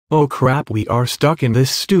Oh crap, we are stuck in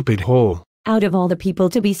this stupid hole. Out of all the people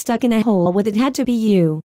to be stuck in a hole with, it had to be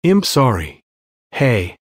you. I'm sorry.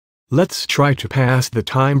 Hey. Let's try to pass the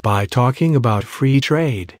time by talking about free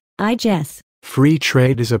trade. Jess. Free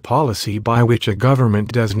trade is a policy by which a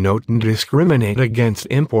government does not discriminate against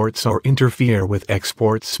imports or interfere with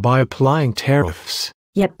exports by applying tariffs.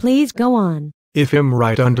 Yep, please go on. If I'm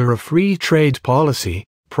right, under a free trade policy,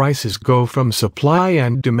 prices go from supply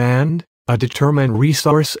and demand, a determined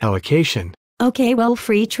resource allocation. Okay, well,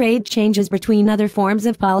 free trade changes between other forms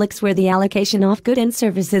of politics where the allocation of goods and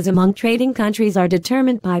services among trading countries are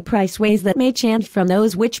determined by price ways that may change from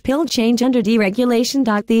those which will change under deregulation.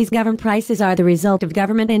 These government prices are the result of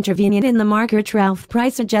government intervening in the market through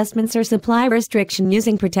price adjustments or supply restriction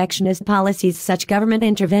using protectionist policies. Such government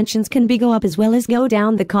interventions can be go up as well as go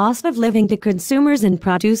down the cost of living to consumers and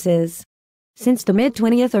produces. Since the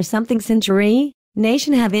mid-20th or something century,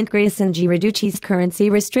 nation have increased and reduced currency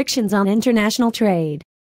restrictions on international trade.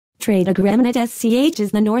 Trade Agreement SCH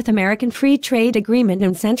is the North American Free Trade Agreement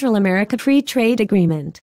and Central America Free Trade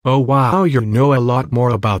Agreement. Oh wow, you know a lot more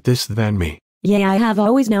about this than me. Yeah, I have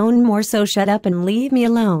always known more, so shut up and leave me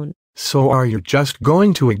alone. So are you just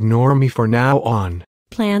going to ignore me for now on?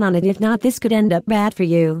 Plan on it, if not this could end up bad for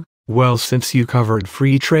you. Well, since you covered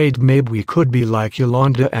free trade, maybe we could be like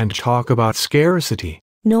Yolanda and talk about scarcity.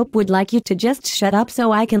 Nope, would like you to just shut up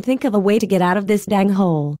so I can think of a way to get out of this dang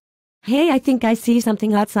hole. Hey, I think I see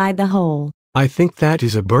something outside the hole. I think that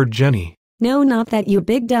is a bird, Jenny. No, not that, you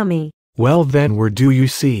big dummy. Well then, where do you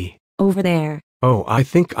see? Over there. Oh, I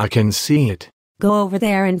think I can see it. Go over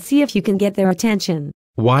there and see if you can get their attention.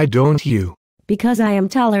 Why don't you? Because I am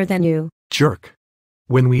taller than you. Jerk.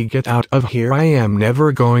 When we get out of here, I am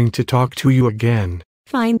never going to talk to you again.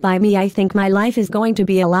 Fine by me, I think my life is going to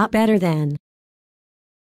be a lot better then.